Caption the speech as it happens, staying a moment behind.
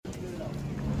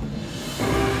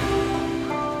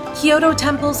Kyoto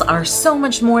temples are so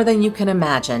much more than you can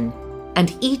imagine,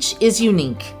 and each is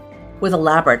unique. With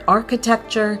elaborate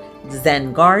architecture,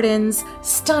 Zen gardens,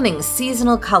 stunning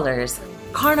seasonal colors,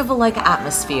 carnival-like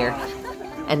atmosphere,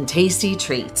 and tasty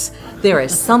treats, there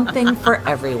is something for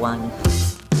everyone.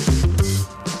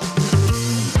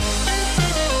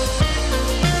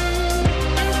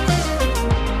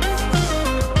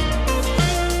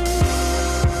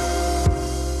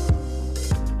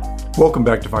 Welcome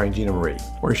back to Find Gina Marie,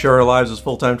 where we share our lives as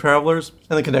full-time travelers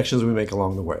and the connections we make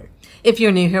along the way. If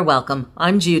you're new here, welcome.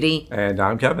 I'm Judy. And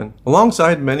I'm Kevin.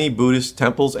 Alongside many Buddhist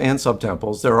temples and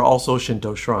sub-temples, there are also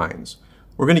Shinto shrines.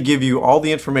 We're going to give you all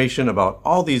the information about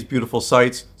all these beautiful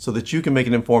sites so that you can make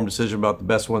an informed decision about the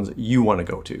best ones you want to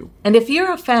go to. And if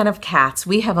you're a fan of cats,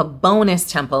 we have a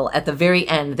bonus temple at the very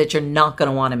end that you're not going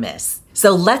to want to miss.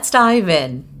 So let's dive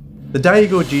in. The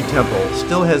Daigoji Temple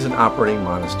still has an operating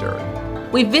monastery.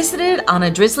 We visited on a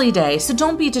drizzly day, so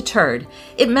don't be deterred.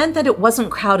 It meant that it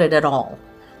wasn't crowded at all.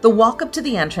 The walk up to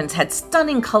the entrance had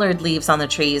stunning colored leaves on the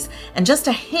trees and just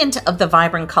a hint of the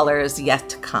vibrant colors yet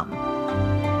to come.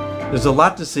 There's a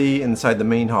lot to see inside the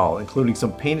main hall, including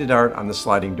some painted art on the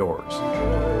sliding doors.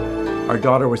 Our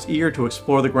daughter was eager to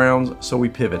explore the grounds, so we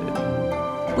pivoted.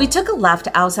 We took a left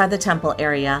outside the temple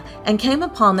area and came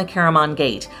upon the Karaman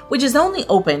Gate, which is only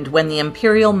opened when the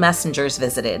imperial messengers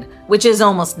visited, which is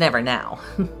almost never now.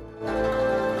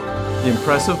 The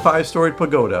impressive 5-storied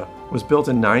pagoda was built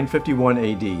in 951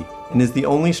 AD and is the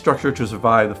only structure to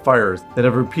survive the fires that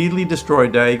have repeatedly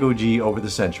destroyed Daigoji over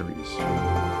the centuries.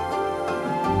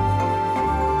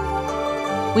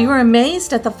 We were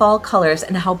amazed at the fall colors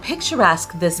and how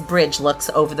picturesque this bridge looks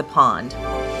over the pond.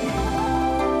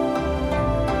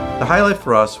 The highlight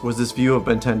for us was this view of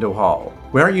Bentendo Hall.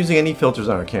 We aren't using any filters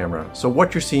on our camera, so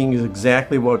what you're seeing is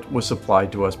exactly what was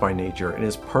supplied to us by nature and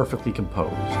is perfectly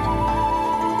composed.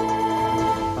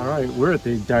 All right, we're at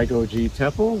the Daigoji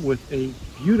Temple with a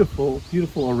beautiful,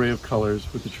 beautiful array of colors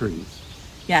with the trees.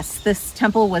 Yes, this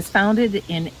temple was founded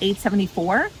in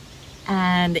 874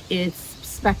 and it's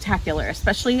spectacular,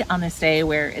 especially on this day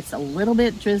where it's a little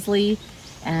bit drizzly,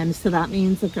 and so that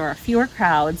means that there are fewer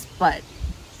crowds, but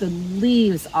the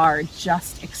leaves are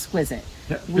just exquisite.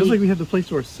 Yeah, it feels like we have the place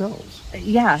to ourselves.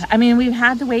 Yeah, I mean, we've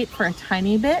had to wait for a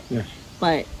tiny bit,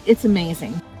 but it's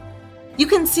amazing. You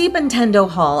can see Bentendo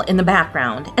Hall in the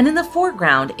background, and in the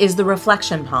foreground is the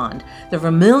reflection pond, the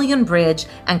vermilion bridge,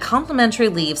 and complementary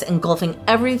leaves engulfing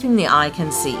everything the eye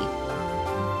can see.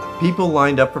 People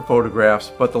lined up for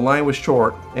photographs, but the line was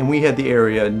short and we had the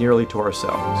area nearly to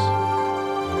ourselves.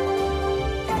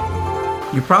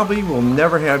 You probably will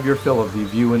never have your fill of the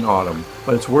view in autumn,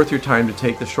 but it's worth your time to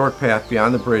take the short path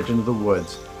beyond the bridge into the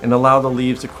woods and allow the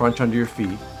leaves to crunch under your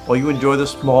feet while you enjoy the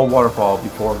small waterfall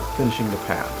before finishing the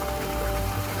path.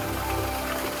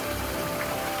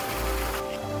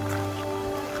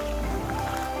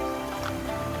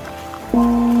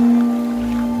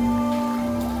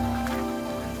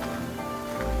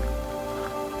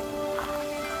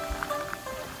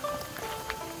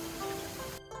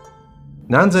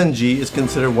 Nanzenji is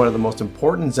considered one of the most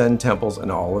important Zen temples in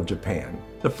all of Japan.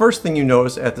 The first thing you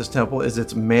notice at this temple is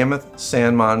its mammoth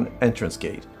Sanmon entrance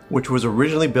gate, which was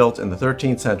originally built in the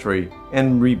 13th century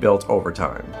and rebuilt over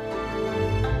time.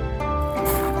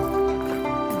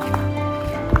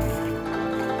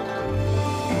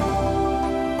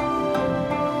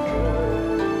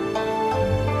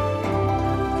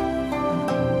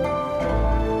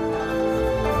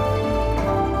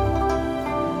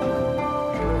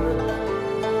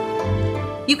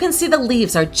 You can see the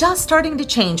leaves are just starting to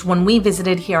change when we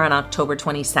visited here on October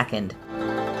 22nd.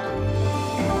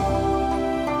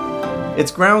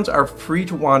 Its grounds are free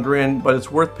to wander in, but it's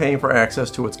worth paying for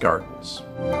access to its gardens.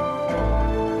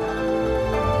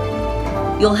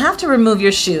 You'll have to remove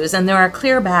your shoes, and there are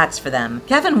clear bags for them.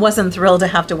 Kevin wasn't thrilled to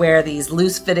have to wear these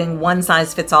loose-fitting,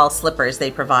 one-size-fits-all slippers they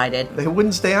provided. They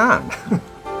wouldn't stay on.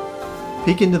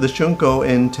 Peek into the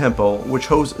Shunko-in Temple, which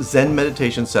hosts Zen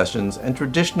meditation sessions and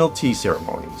traditional tea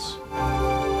ceremonies.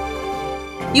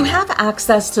 You have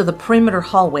access to the perimeter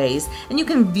hallways, and you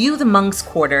can view the monks'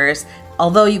 quarters.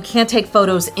 Although you can't take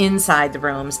photos inside the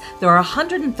rooms, there are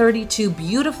 132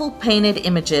 beautiful painted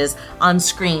images on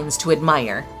screens to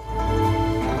admire.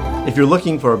 If you're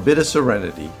looking for a bit of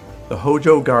serenity, the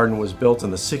Hojo Garden was built in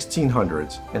the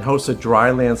 1600s and hosts a dry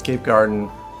landscape garden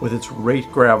with its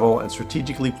raked gravel and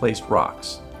strategically placed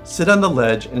rocks. Sit on the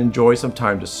ledge and enjoy some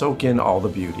time to soak in all the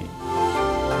beauty.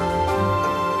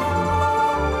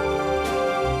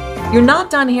 You're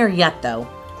not done here yet, though.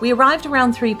 We arrived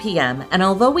around 3 p.m., and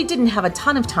although we didn't have a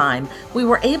ton of time, we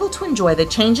were able to enjoy the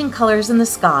changing colors in the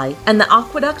sky, and the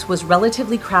aqueduct was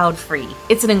relatively crowd-free.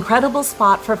 It's an incredible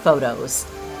spot for photos.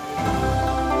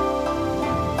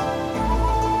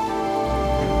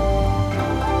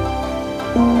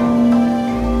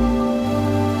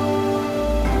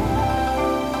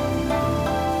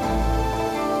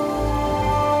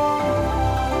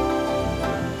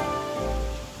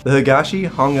 The Higashi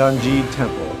Honganji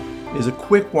Temple is a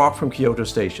quick walk from Kyoto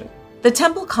Station. The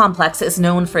temple complex is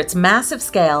known for its massive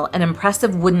scale and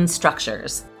impressive wooden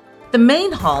structures. The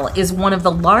main hall is one of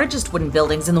the largest wooden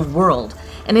buildings in the world,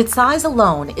 and its size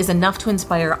alone is enough to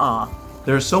inspire awe.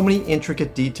 There are so many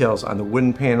intricate details on the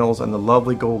wooden panels and the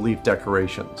lovely gold leaf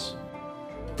decorations.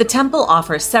 The temple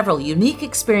offers several unique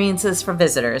experiences for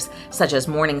visitors, such as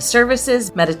morning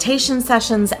services, meditation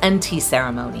sessions, and tea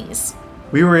ceremonies.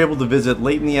 We were able to visit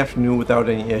late in the afternoon without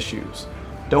any issues.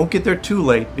 Don't get there too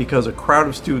late because a crowd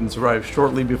of students arrive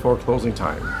shortly before closing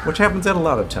time, which happens at a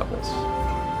lot of temples.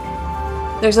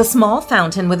 There's a small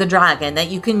fountain with a dragon that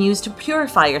you can use to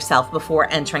purify yourself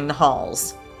before entering the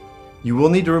halls. You will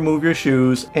need to remove your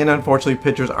shoes, and unfortunately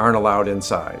pictures aren't allowed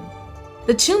inside.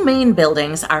 The two main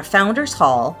buildings are Founders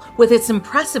Hall, with its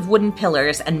impressive wooden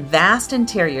pillars and vast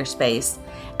interior space,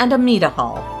 and Amida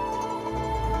Hall.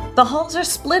 The halls are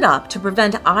split up to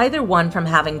prevent either one from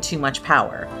having too much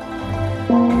power.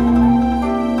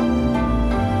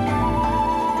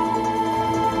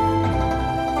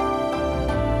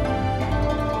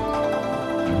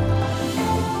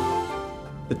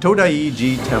 The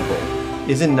Todaiji Temple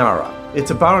is in Nara.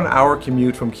 It's about an hour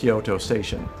commute from Kyoto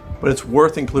Station, but it's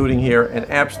worth including here and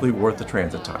absolutely worth the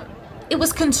transit time. It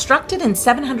was constructed in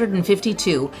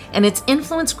 752, and its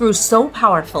influence grew so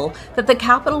powerful that the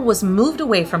capital was moved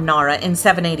away from Nara in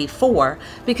 784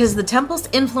 because the temple's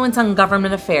influence on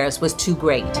government affairs was too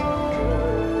great.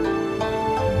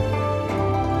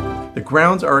 The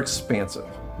grounds are expansive.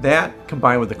 That,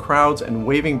 combined with the crowds and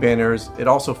waving banners, it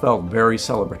also felt very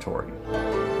celebratory.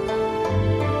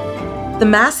 The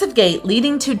massive gate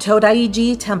leading to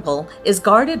Todaiji Temple is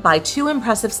guarded by two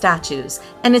impressive statues,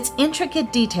 and its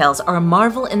intricate details are a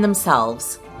marvel in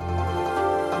themselves.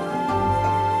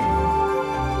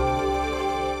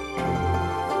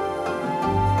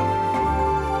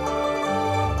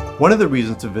 One of the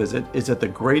reasons to visit is that the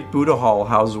Great Buddha Hall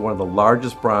houses one of the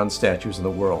largest bronze statues in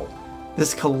the world.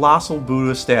 This colossal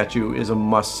Buddha statue is a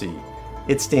must-see.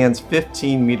 It stands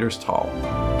 15 meters tall.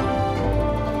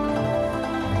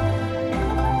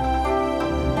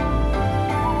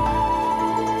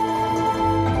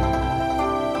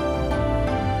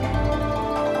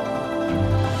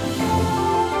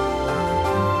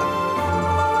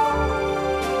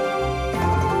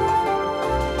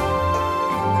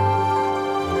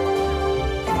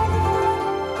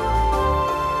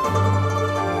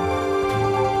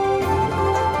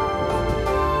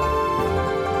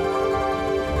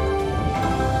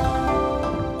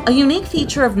 A unique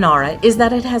feature of Nara is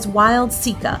that it has wild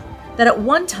sika, that at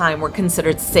one time were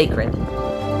considered sacred.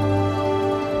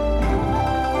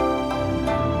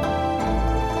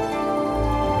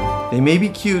 They may be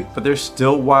cute, but they're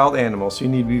still wild animals, so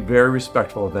you need to be very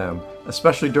respectful of them,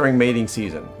 especially during mating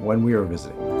season, when we were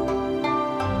visiting.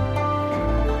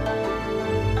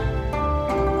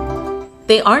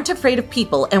 They aren't afraid of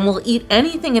people and will eat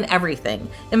anything and everything.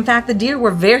 In fact, the deer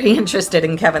were very interested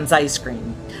in Kevin's ice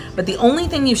cream. But the only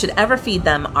thing you should ever feed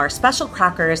them are special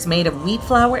crackers made of wheat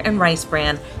flour and rice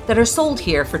bran that are sold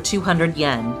here for 200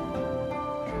 yen.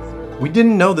 We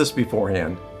didn't know this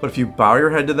beforehand, but if you bow your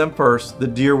head to them first, the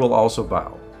deer will also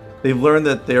bow. They've learned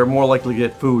that they are more likely to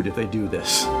get food if they do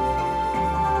this.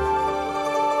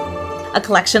 A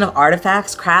collection of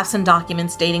artifacts, crafts, and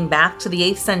documents dating back to the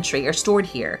 8th century are stored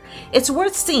here. It's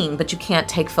worth seeing, but you can't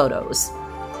take photos.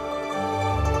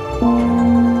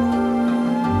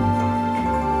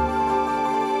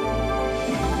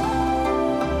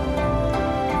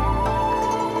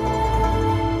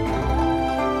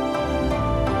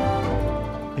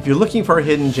 If you're looking for a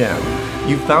hidden gem,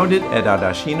 you found it at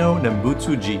Adashino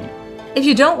Nembutsuji. If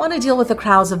you don't want to deal with the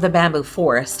crowds of the bamboo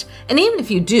forest, and even if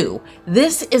you do,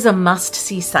 this is a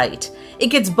must-see site. It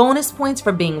gets bonus points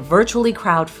for being virtually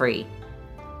crowd-free.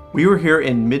 We were here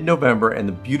in mid-November and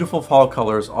the beautiful fall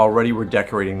colors already were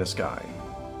decorating the sky.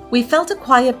 We felt a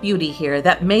quiet beauty here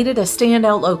that made it a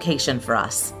standout location for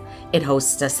us. It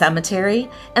hosts a cemetery,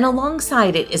 and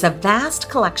alongside it is a vast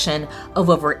collection of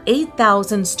over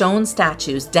 8,000 stone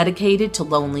statues dedicated to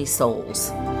lonely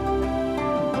souls.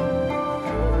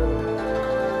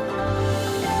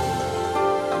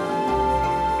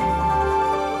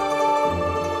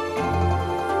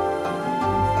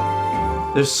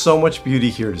 There's so much beauty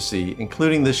here to see,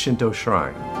 including this Shinto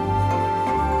shrine.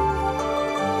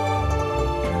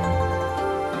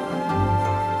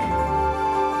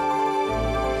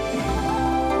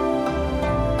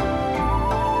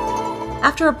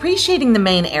 After appreciating the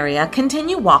main area,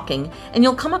 continue walking and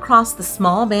you'll come across the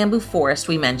small bamboo forest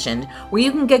we mentioned, where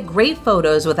you can get great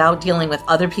photos without dealing with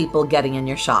other people getting in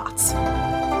your shots.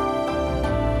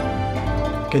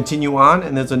 Continue on,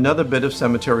 and there's another bit of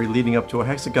cemetery leading up to a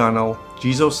hexagonal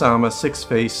Jizo-sama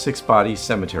six-face, six-body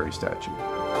cemetery statue.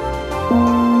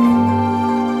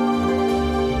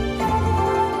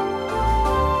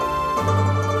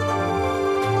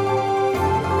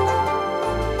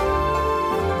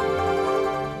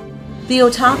 The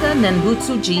Otaga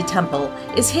Nenbutsu-ji Temple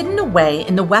is hidden away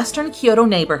in the western Kyoto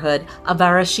neighborhood of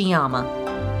Arashiyama.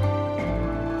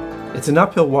 It's an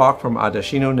uphill walk from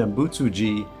Adashino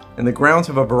Nenbutsu-ji, and the grounds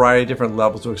have a variety of different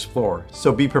levels to explore,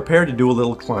 so be prepared to do a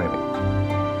little climbing.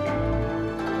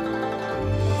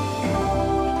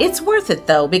 It's worth it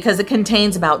though, because it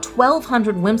contains about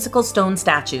 1,200 whimsical stone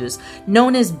statues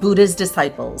known as Buddha's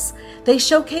disciples. They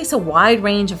showcase a wide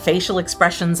range of facial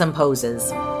expressions and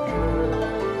poses.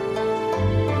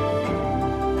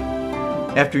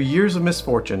 After years of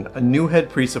misfortune, a new head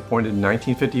priest appointed in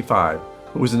 1955,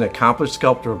 who was an accomplished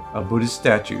sculptor of Buddhist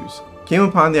statues, came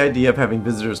upon the idea of having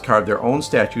visitors carve their own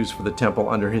statues for the temple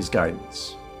under his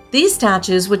guidance. These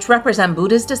statues, which represent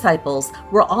Buddha's disciples,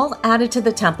 were all added to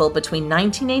the temple between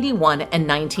 1981 and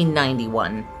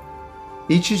 1991.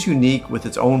 Each is unique with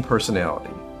its own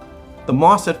personality. The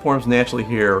moss that forms naturally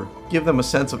here give them a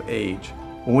sense of age,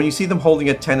 but when you see them holding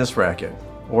a tennis racket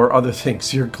or other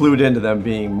things, you're clued into them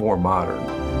being more modern.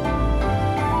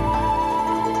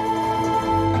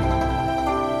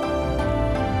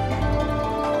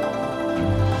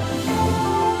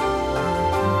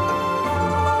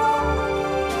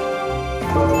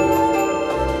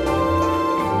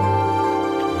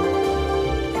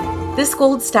 This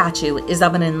gold statue is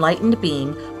of an enlightened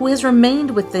being who has remained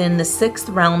within the sixth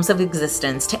realms of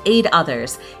existence to aid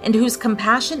others, and whose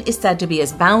compassion is said to be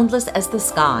as boundless as the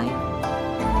sky.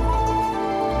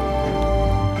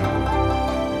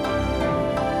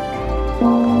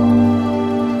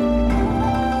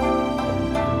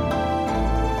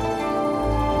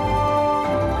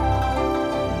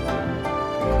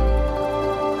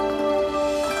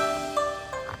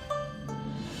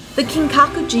 The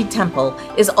Kinkakuji Temple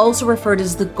is also referred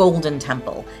as the Golden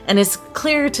Temple, and it's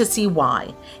clear to see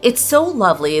why. It's so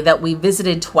lovely that we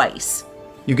visited twice.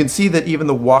 You can see that even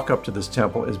the walk up to this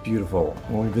temple is beautiful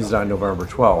when we visit on November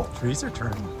 12th. Trees are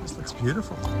turning. This looks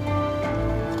beautiful.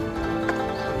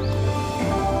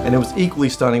 And it was equally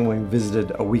stunning when we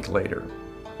visited a week later.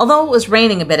 Although it was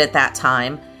raining a bit at that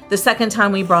time, the second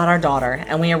time we brought our daughter,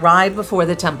 and we arrived before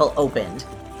the temple opened.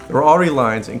 There were already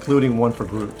lines, including one for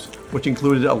groups, which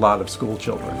included a lot of school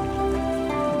children.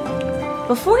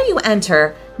 Before you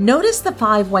enter, notice the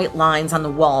 5 white lines on the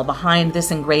wall behind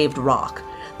this engraved rock.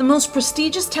 The most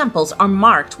prestigious temples are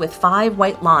marked with 5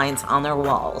 white lines on their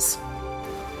walls.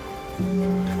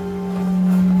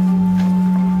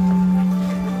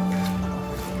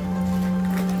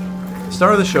 The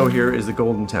star of the show here is the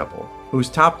Golden Temple, whose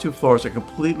top 2 floors are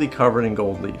completely covered in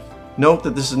gold leaf. Note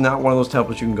that this is not one of those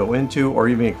temples you can go into or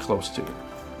even get close to.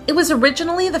 It was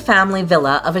originally the family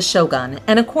villa of a shogun,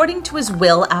 and according to his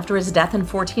will after his death in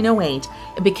 1408,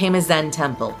 it became a Zen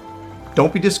temple.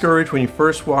 Don't be discouraged when you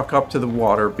first walk up to the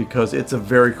water, because it's a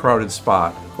very crowded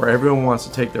spot where everyone wants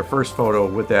to take their first photo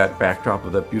with that backdrop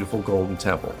of that beautiful golden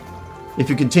temple. If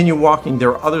you continue walking,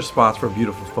 there are other spots for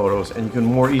beautiful photos, and you can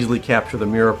more easily capture the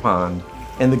mirror pond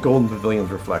and the golden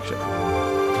pavilion's reflection.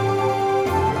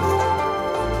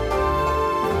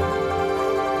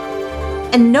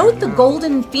 And note the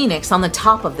golden phoenix on the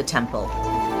top of the temple.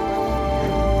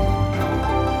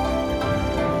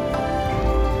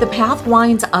 The path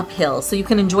winds uphill, so you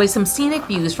can enjoy some scenic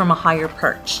views from a higher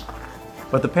perch.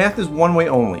 But the path is one way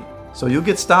only, so you'll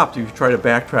get stopped if you try to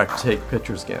backtrack to take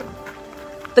pictures again.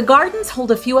 The gardens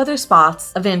hold a few other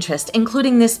spots of interest,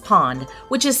 including this pond,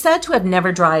 which is said to have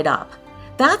never dried up.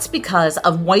 That's because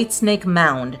of White Snake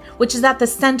Mound, which is at the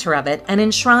center of it and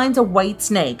enshrines a white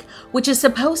snake, which is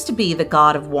supposed to be the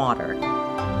god of water.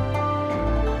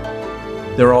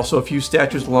 There are also a few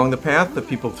statues along the path that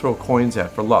people throw coins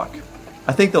at for luck.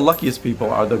 I think the luckiest people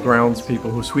are the grounds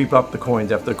people who sweep up the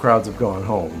coins after the crowds have gone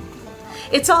home.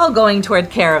 It's all going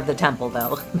toward care of the temple,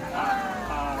 though.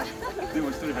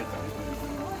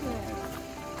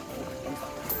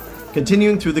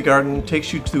 Continuing through the garden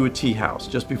takes you to a tea house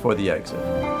just before the exit.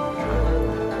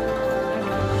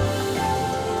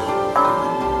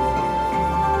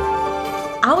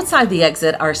 Outside the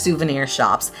exit are souvenir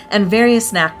shops and various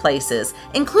snack places,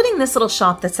 including this little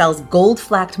shop that sells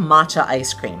gold-flacked matcha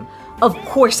ice cream. Of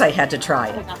course I had to try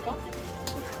it.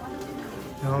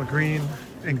 All green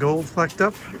and gold flecked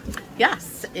up.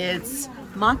 Yes, it's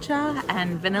matcha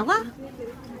and vanilla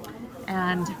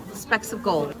and specks of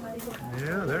gold.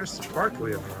 Yeah, they're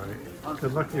sparkly, all right.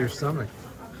 Good luck to your stomach.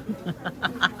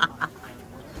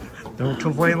 Don't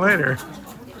complain later.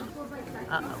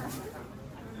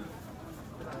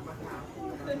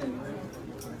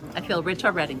 I feel rich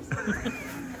already.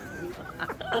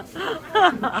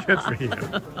 Good for you.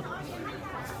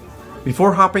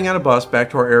 Before hopping on a bus back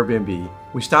to our Airbnb,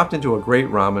 we stopped into a great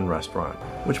ramen restaurant,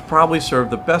 which probably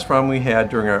served the best ramen we had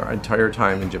during our entire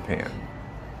time in Japan.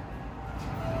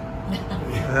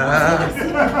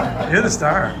 You're the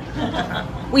star.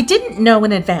 We didn't know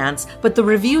in advance, but the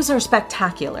reviews are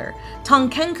spectacular.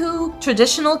 Tonkenku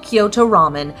Traditional Kyoto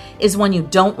Ramen is one you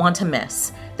don't want to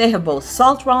miss. They have both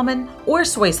salt ramen or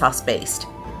soy sauce based.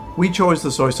 We chose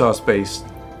the soy sauce based,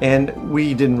 and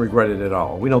we didn't regret it at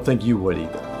all. We don't think you would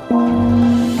either.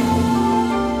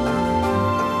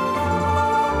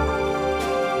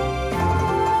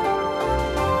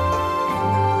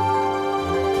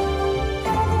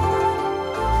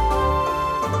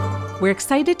 We're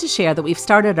excited to share that we've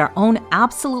started our own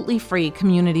absolutely free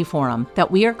community forum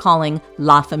that we are calling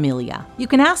La Familia. You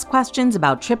can ask questions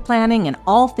about trip planning and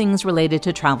all things related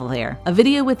to travel there. A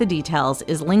video with the details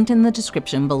is linked in the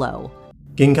description below.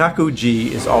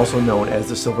 Ginkaku-ji is also known as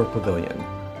the Silver Pavilion.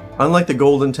 Unlike the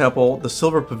Golden Temple, the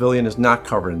Silver Pavilion is not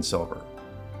covered in silver.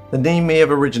 The name may have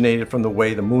originated from the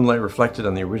way the moonlight reflected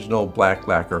on the original black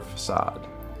lacquer facade.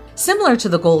 Similar to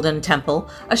the Golden Temple,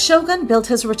 a shogun built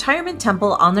his retirement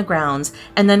temple on the grounds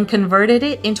and then converted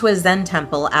it into a Zen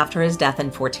temple after his death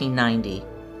in 1490.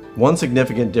 One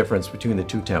significant difference between the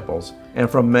two temples, and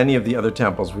from many of the other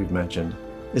temples we've mentioned,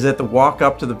 is that the walk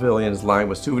up to the pavilion is lined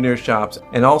with souvenir shops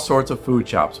and all sorts of food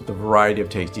shops with a variety of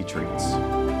tasty treats.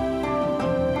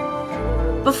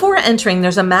 Before entering,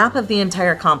 there's a map of the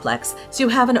entire complex, so you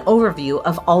have an overview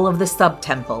of all of the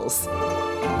sub-temples.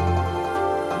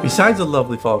 Besides the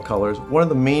lovely fall colors, one of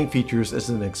the main features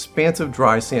is an expansive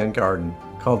dry sand garden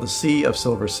called the Sea of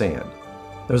Silver Sand.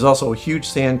 There's also a huge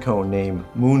sand cone named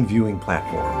Moon Viewing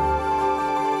Platform.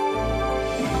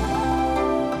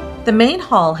 The main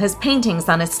hall has paintings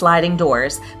on its sliding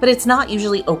doors, but it's not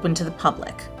usually open to the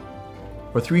public.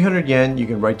 For 300 yen, you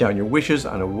can write down your wishes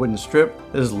on a wooden strip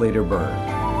that is later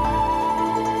burned.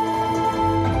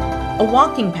 A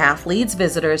walking path leads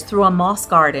visitors through a moss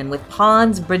garden with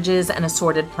ponds, bridges, and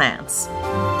assorted plants.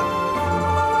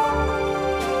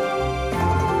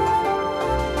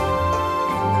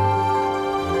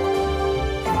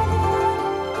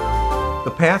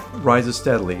 The path rises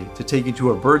steadily to take you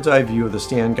to a bird's eye view of the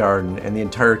stand garden and the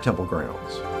entire temple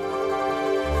grounds.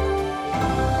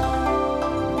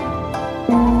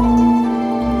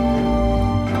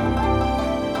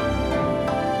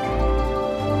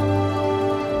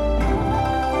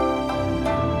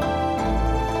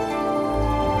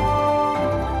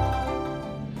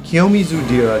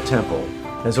 Kiyomizu-dera Temple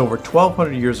has over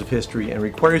 1,200 years of history and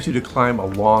requires you to climb a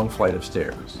long flight of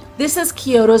stairs. This is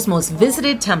Kyoto's most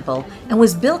visited temple and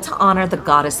was built to honor the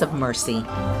goddess of mercy.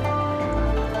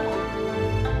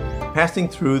 Passing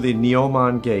through the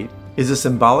Nyoman Gate is a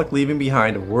symbolic leaving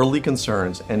behind of worldly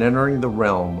concerns and entering the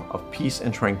realm of peace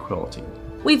and tranquility.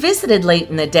 We visited late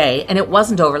in the day and it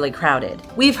wasn't overly crowded.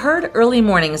 We've heard early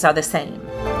mornings are the same.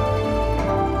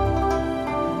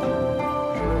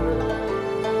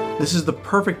 This is the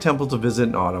perfect temple to visit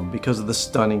in autumn because of the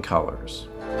stunning colors.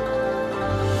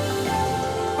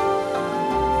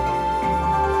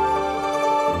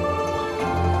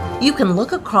 You can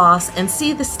look across and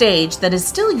see the stage that is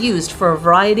still used for a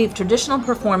variety of traditional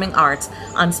performing arts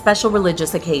on special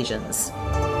religious occasions.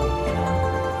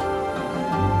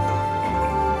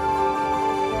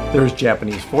 There's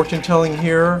Japanese fortune telling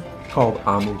here, called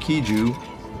Amukiju,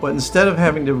 but instead of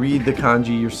having to read the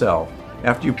kanji yourself,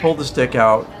 after you pull the stick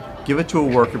out, give it to a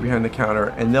worker behind the counter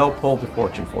and they'll pull the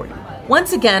fortune for you.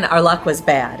 Once again, our luck was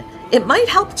bad. It might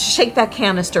help to shake that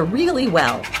canister really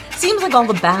well. Seems like all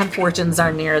the bad fortunes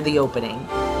are near the opening.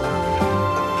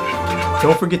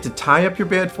 Don't forget to tie up your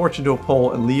bad fortune to a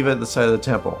pole and leave it at the side of the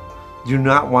temple. You do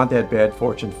not want that bad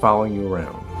fortune following you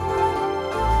around.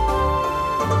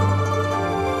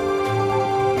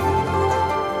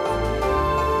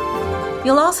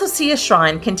 You'll also see a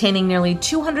shrine containing nearly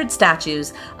 200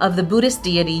 statues of the Buddhist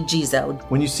deity Jizo.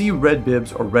 When you see red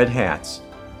bibs or red hats,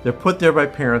 they're put there by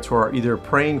parents who are either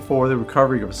praying for the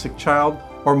recovery of a sick child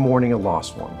or mourning a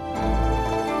lost one.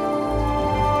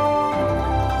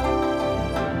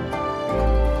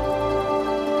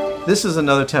 This is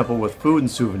another temple with food and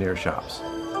souvenir shops.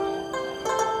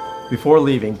 Before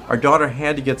leaving, our daughter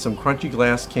had to get some crunchy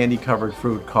glass candy-covered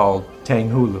fruit called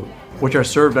tanghulu, which are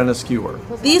served on a skewer.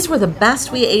 These were the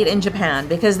best we ate in Japan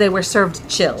because they were served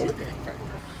chilled.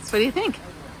 So what do you think?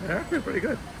 They're actually pretty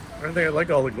good. I don't think I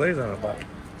like all the glaze on it, but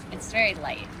It's very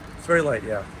light. it's very light,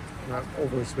 yeah. Not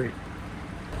overly sweet.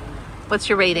 What's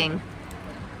your rating?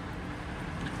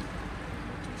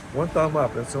 1 thumb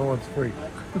up, that's the only one's free.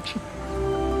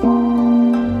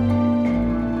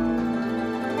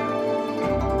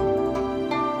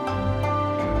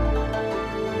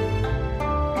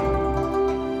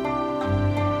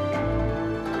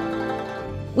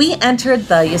 We entered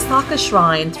the Yasaka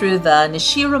Shrine through the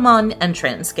Nishiramon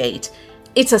entrance gate.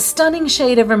 It's a stunning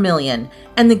shade of vermilion,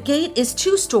 and the gate is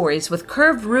 2 stories with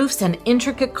curved roofs and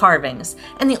intricate carvings,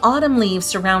 and the autumn leaves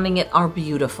surrounding it are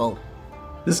beautiful.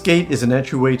 This gate is an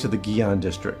entryway to the Gion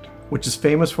district, which is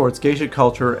famous for its geisha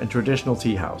culture and traditional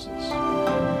tea houses.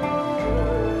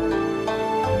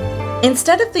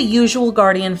 Instead of the usual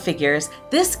guardian figures,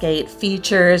 this gate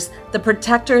features the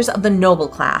protectors of the noble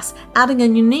class, adding a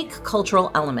unique cultural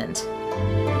element.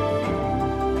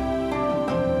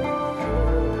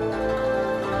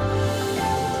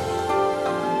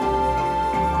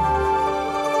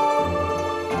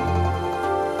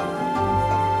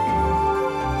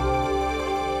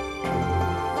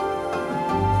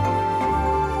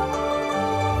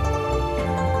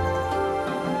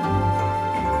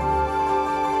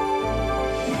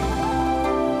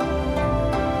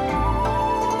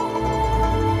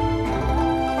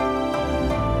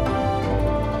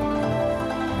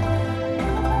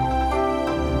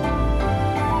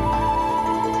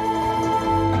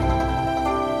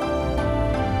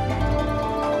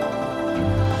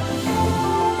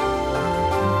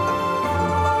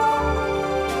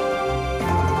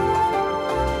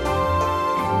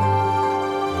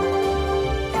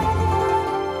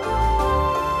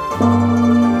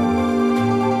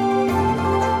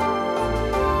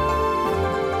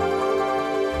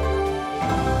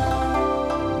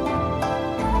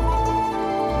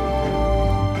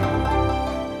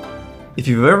 If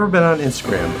you've ever been on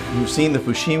Instagram, you've seen the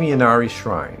Fushimi Inari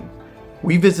Shrine.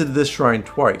 We visited this shrine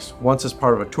twice, once as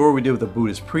part of a tour we did with a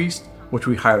Buddhist priest, which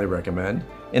we highly recommend,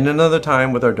 and another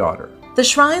time with our daughter. The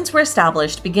shrines were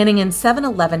established beginning in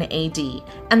 711 AD,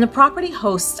 and the property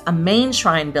hosts a main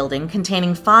shrine building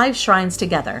containing 5 shrines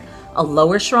together: a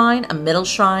lower shrine, a middle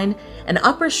shrine, an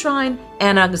upper shrine,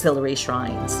 and auxiliary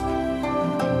shrines.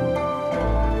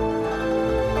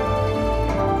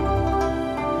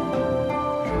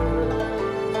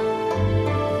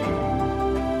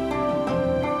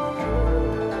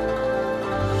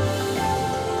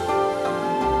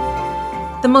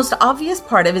 The most obvious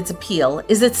part of its appeal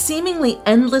is its seemingly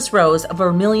endless rows of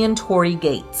vermilion torii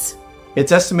gates.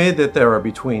 It's estimated that there are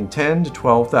between 10 to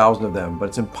 12,000 of them, but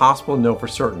it's impossible to know for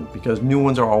certain because new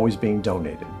ones are always being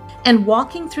donated. And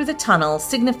walking through the tunnel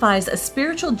signifies a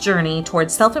spiritual journey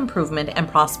towards self-improvement and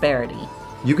prosperity.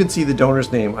 You can see the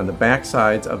donor's name on the back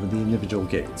sides of the individual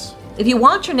gates. If you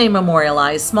want your name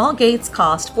memorialized, small gates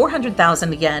cost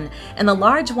 400,000 yen, and the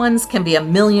large ones can be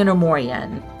 1,000,000 or more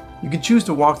yen. You can choose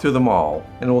to walk through them all,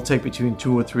 and it will take between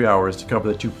 2 and 3 hours to cover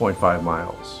the 2.5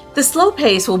 miles. The slow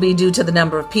pace will be due to the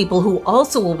number of people who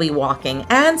also will be walking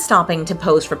and stopping to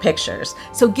pose for pictures,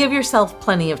 so give yourself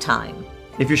plenty of time.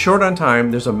 If you're short on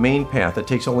time, there's a main path that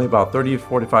takes only about 30 to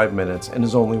 45 minutes and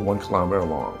is only 1 kilometer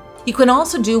long. You can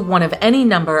also do one of any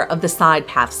number of the side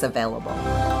paths available.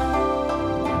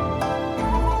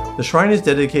 The shrine is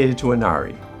dedicated to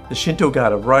Inari, the Shinto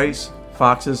god of rice,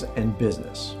 foxes, and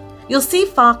business. You'll see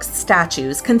fox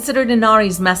statues, considered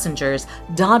Inari's messengers,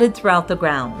 dotted throughout the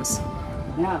grounds.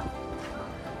 Now,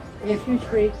 if you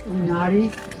treat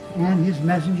Inari and his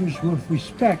messengers with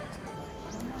respect,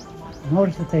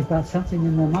 notice that they've got something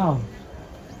in their mouth.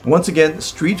 Once again,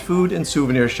 street food and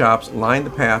souvenir shops line the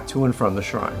path to and from the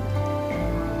shrine.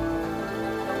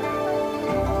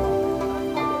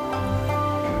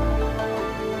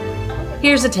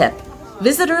 Here's a tip.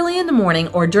 Visit early in the morning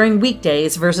or during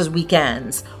weekdays versus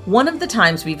weekends. One of the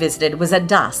times we visited was at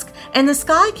dusk, and the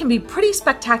sky can be pretty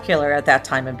spectacular at that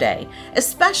time of day,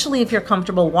 especially if you're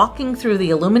comfortable walking through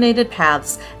the illuminated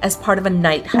paths as part of a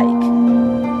night hike.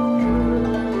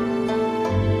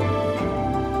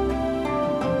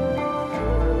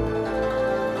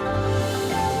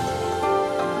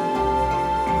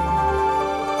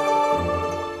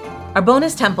 Our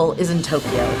bonus temple is in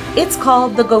Tokyo. It's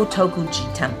called the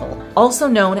Gotokuji Temple, also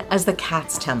known as the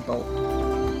Cat's Temple.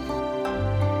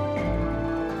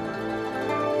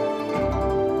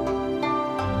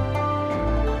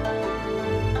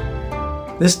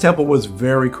 This temple was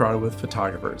very crowded with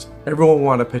photographers. Everyone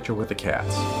wanted a picture with the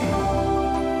cats.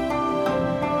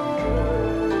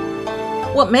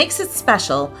 What makes it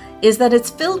special is that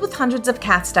it's filled with hundreds of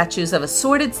cat statues of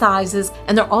assorted sizes,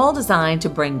 and they're all designed to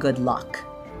bring good luck.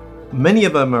 Many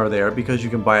of them are there because you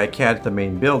can buy a cat at the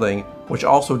main building, which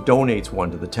also donates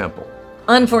one to the temple.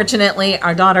 Unfortunately,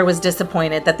 our daughter was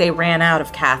disappointed that they ran out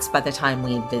of cats by the time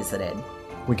we visited.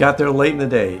 We got there late in the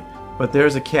day, but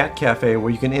there's a cat cafe where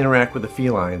you can interact with the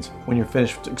felines when you're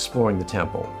finished exploring the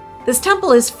temple. This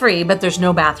temple is free, but there's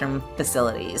no bathroom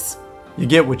facilities. You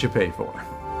get what you pay for.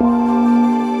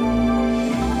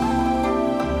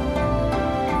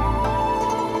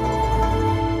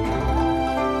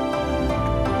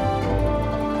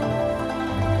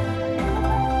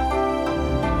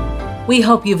 We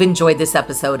hope you've enjoyed this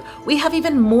episode. We have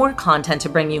even more content to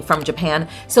bring you from Japan,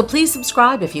 so please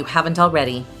subscribe if you haven't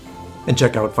already. And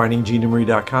check out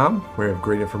findingginaMarie.com, where we have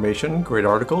great information, great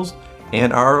articles,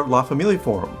 and our La Familia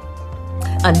forum.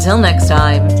 Until next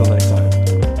time. Until next time.